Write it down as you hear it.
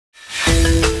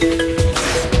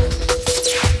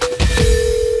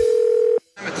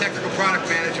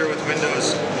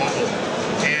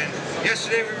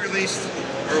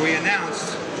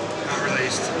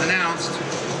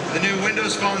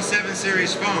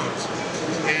series phones.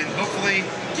 And hopefully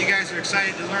you guys are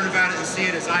excited to learn about it and see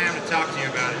it as I am to talk to you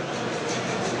about it.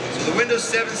 So the Windows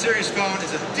 7 series phone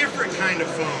is a different kind of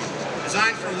phone,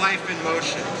 designed for life in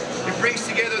motion. It brings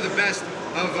together the best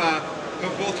of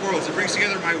both worlds. It brings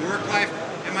together my work life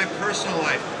and my personal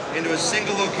life into a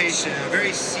single location in a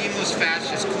very seamless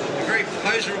fashion, a very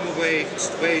pleasurable way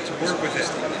to work with it.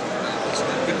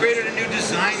 We created a new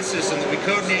design system that we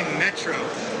codenamed Metro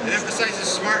that emphasizes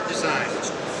smart design.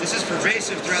 This is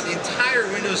pervasive throughout the entire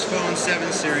Windows Phone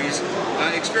 7 series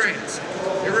experience.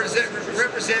 It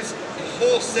represents a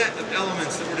whole set of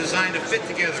elements that were designed to fit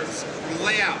together, from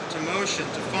layout to motion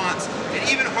to fonts and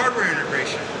even hardware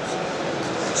integration.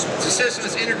 The system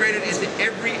is integrated into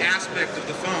every aspect of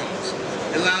the phones.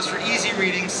 It allows for easy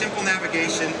reading, simple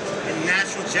navigation, and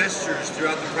natural gestures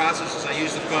throughout the process as I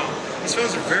use the phone. These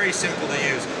phones are very simple to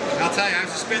use. And I'll tell you, I've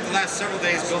spent the last several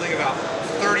days building about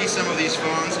 30 some of these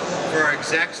phones for our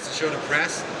execs to show to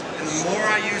press. And the more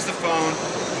I use the phone,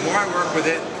 the more I work with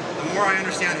it, the more I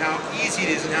understand how easy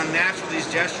it is and how natural these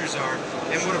gestures are,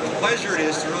 and what a pleasure it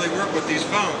is to really work with these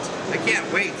phones. I can't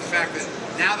wait the fact that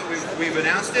now that we've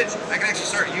announced it, I can actually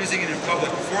start using it in public.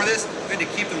 Before this, we had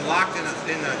to keep them locked in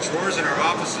the drawers in our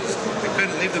offices. We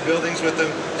couldn't leave the buildings with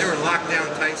them. They were locked down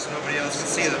tight so nobody else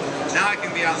could see them. Now I can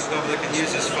be out in public and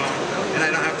use this phone, and I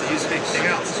don't have to use anything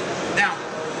else. Now,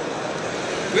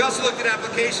 we also looked at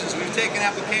applications. We've taken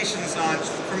applications on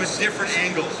from a different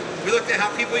angles. We looked at how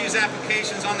people use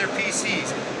applications on their PCs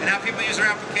and how people use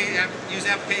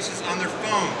applications on their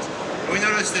phones. And we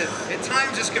noticed that at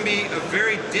times this can be a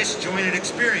very disjointed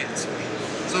experience.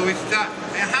 So we thought,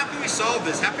 man, how can we solve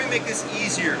this? How can we make this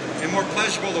easier and more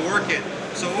pleasurable to work in?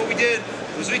 So what we did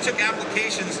was we took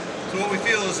applications to what we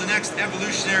feel is the next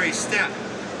evolutionary step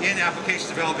in application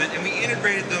development, and we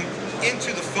integrated them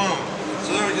into the phone.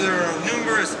 So there are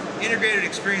numerous integrated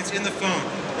experiences in the phone,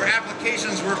 where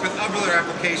applications work with other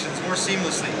applications more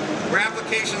seamlessly, where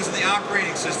applications in the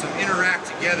operating system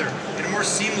interact together in a more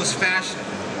seamless fashion.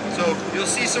 So you'll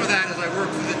see some of that as I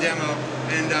work through the demo,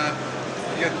 and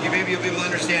maybe you'll be able to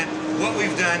understand what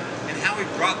we've done and how we've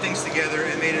brought things together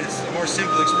and made it a more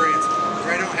simple experience,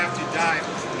 where I don't have to dive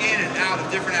in and out of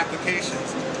different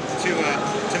applications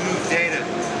to move data.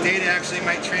 Data actually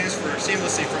might transfer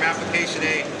seamlessly from application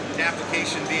A to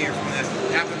application B, or from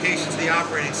the application to the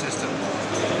operating system.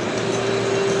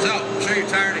 So, I'm sure you're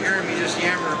tired of hearing me just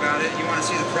yammer about it. You want to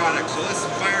see the product. So let's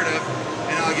fire it up,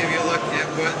 and I'll give you a look at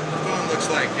what the phone looks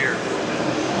like here.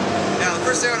 Now, the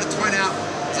first thing I want to point out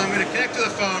is I'm going to connect to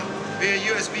the phone via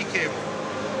USB cable.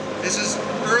 This is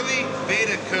early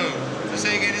beta code. So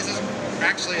say again, this is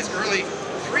actually it's early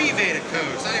pre-beta code.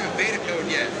 It's not even beta code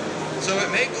yet. So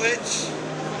it may glitch.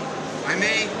 I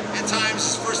may, at times,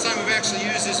 this is the first time we've actually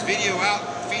used this video out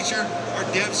feature. Our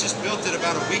devs just built it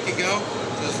about a week ago.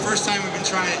 So it's the first time we've been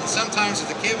trying it. And sometimes if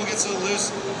the cable gets a little loose,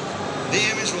 the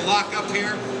image will lock up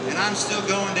here, and I'm still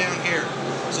going down here.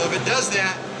 So if it does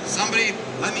that, somebody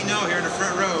let me know here in the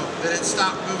front row that it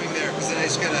stopped moving there, because then I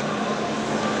just gotta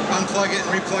unplug it and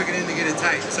replug it in to get it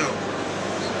tight. So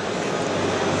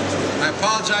I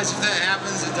apologize if that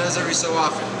happens. It does every so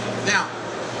often. Now,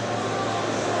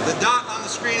 the dot on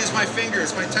the screen is my finger.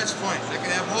 It's my touch point. I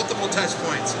can have multiple touch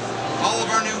points. All of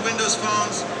our new Windows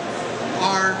phones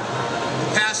are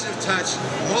passive touch,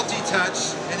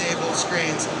 multi-touch enabled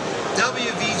screens,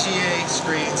 WVGA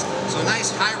screens, so nice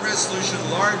high-resolution,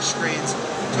 large screens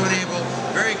to enable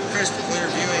very crisp, clear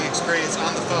viewing experience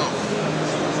on the phone.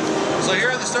 So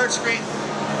here on the start screen,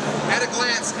 at a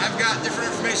glance, I've got different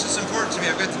information that's important to me.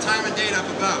 I've got the time and date up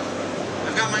above.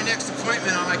 I've got my next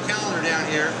appointment on my calendar down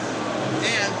here.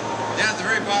 And down at the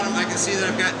very bottom, I can see that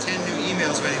I've got 10 new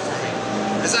emails waiting for me.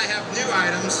 As I have new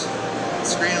items, the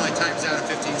screen only times out in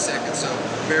 15 seconds, so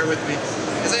bear with me.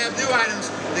 As I have new items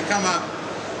that come up,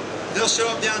 they'll show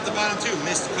up down at the bottom too.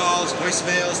 Missed calls,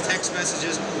 voicemails, text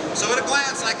messages. So at a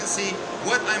glance, I can see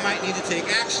what I might need to take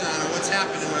action on and what's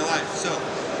happened in my life. So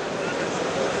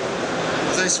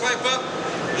as I swipe up,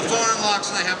 the phone unlocks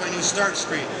and I have my new start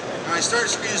screen. Now my start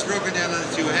screen is broken down into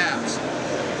two halves.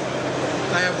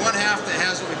 I have one half that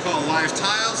has what we call live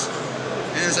tiles,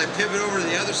 and as I pivot over to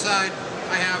the other side,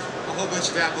 I have a whole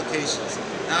bunch of applications.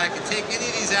 Now I can take any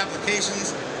of these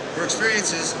applications or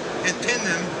experiences and pin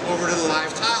them over to the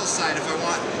live tiles side if I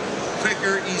want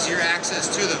quicker, easier access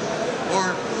to them.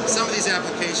 Or some of these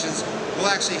applications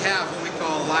will actually have what we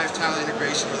call live tile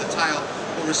integration, where the tile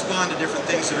will respond to different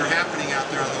things that are happening out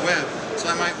there on the web.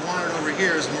 So I might want it over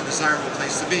here as a more desirable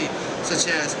place to be, such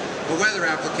as a weather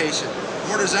application.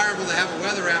 More desirable to have a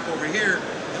weather app over here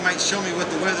that might show me what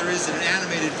the weather is in an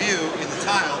animated view in the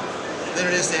tile than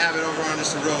it is to have it over on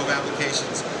just a row of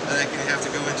applications that I can have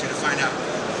to go into to find out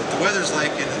what the weather's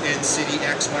like in city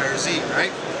X, Y, or Z,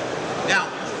 right? Now,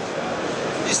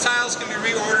 these tiles can be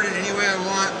reordered in any way I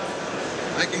want.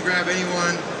 I can grab any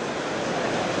one,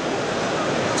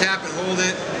 tap and hold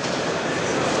it.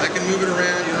 I can move it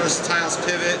around. You notice the tiles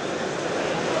pivot.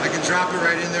 I can drop it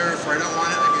right in there. If I don't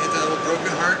want it, I can hit that little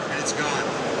broken heart and it's gone.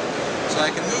 So I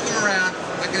can move them around.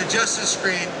 I can adjust the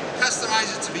screen,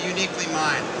 customize it to be uniquely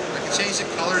mine. I can change the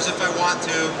colors if I want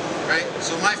to, right?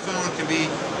 So my phone can be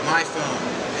my phone.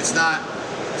 It's not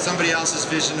somebody else's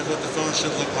vision of what the phone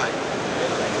should look like.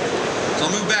 So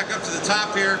I'll move back up to the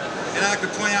top here, and I could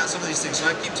point out some of these things. So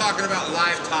I keep talking about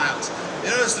live tiles.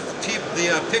 You notice the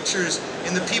pictures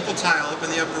in the people tile up in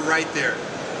the upper right there.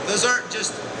 Those aren't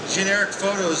just generic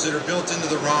photos that are built into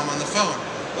the ROM on the phone.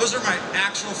 Those are my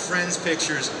actual friends'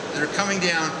 pictures that are coming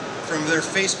down from their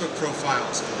Facebook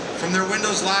profiles, from their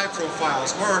Windows Live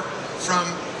profiles, or from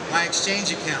my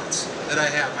Exchange accounts that I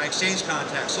have, my Exchange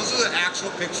contacts. Those are the actual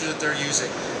pictures that they're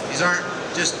using. These aren't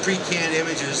just pre-canned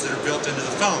images that are built into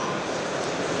the phone.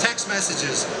 Text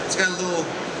messages, it's got a little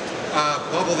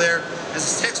bubble there. As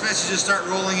the text messages start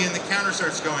rolling in, the counter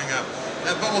starts going up.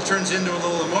 That bubble turns into a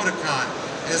little emoticon.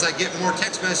 And as I get more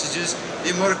text messages,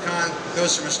 the emoticon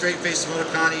goes from a straight-faced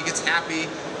emoticon. He gets happy,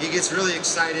 he gets really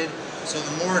excited. So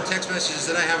the more text messages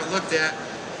that I haven't looked at,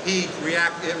 it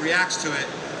reacts to it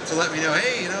to let me know,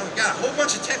 hey, you know, we've got a whole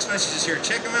bunch of text messages here,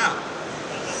 check them out.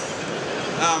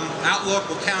 Outlook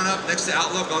will count up. Next to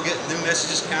Outlook, I'll get new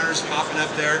messages counters popping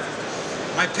up there.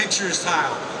 My pictures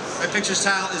tile. My pictures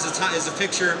tile is a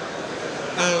picture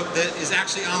that is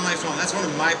actually on my phone. That's one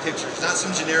of my pictures, not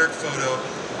some generic photo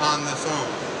on the phone.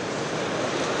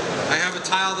 I have a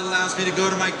tile that allows me to go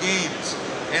to my games,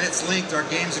 and it's linked. Our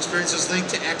games experience is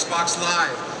linked to Xbox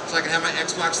Live, so I can have my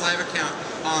Xbox Live account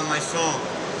on my phone.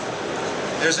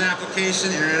 There's an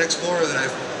application, Internet Explorer, that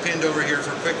I've pinned over here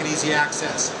for quick and easy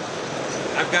access.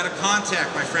 I've got a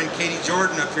contact, my friend Katie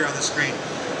Jordan, up here on the screen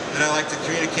that I like to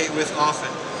communicate with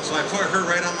often. So I put her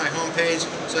right on my home page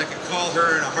so I can call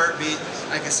her in a heartbeat.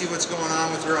 I can see what's going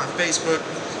on with her on Facebook.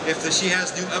 If she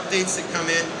has new updates that come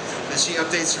in, that she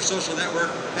updates her social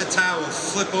network, that tile will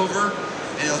flip over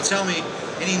and it'll tell me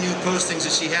any new postings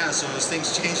that she has. So as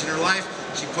things change in her life,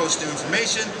 she posts new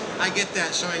information, I get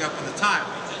that showing up on the tile.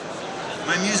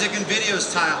 My music and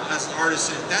videos tile has an artist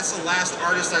in it. That's the last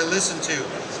artist I listen to.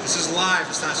 This is live,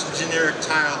 it's not some generic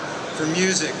tile for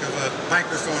music of a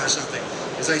microphone or something.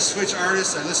 As I switch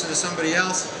artists, I listen to somebody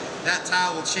else, that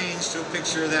tile will change to a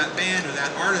picture of that band or that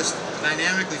artist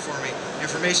dynamically for me.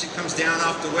 Information comes down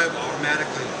off the web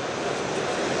automatically.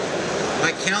 My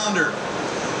calendar,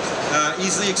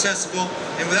 easily accessible,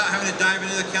 and without having to dive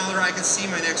into the calendar, I can see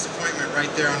my next appointment right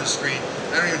there on the screen.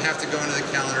 I don't even have to go into the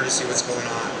calendar to see what's going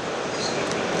on.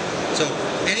 So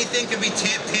anything can be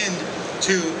pinned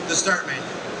to the start menu.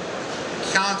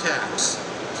 Contacts,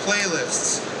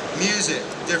 playlists, music,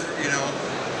 different, you know,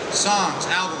 songs,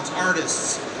 albums,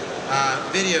 artists,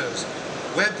 videos,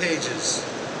 web pages,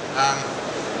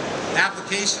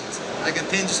 applications. I can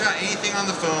pin just about anything on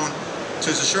the phone to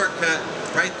as a shortcut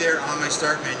right there on my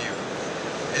start menu.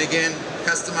 And again,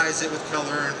 customize it with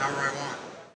color and however I want.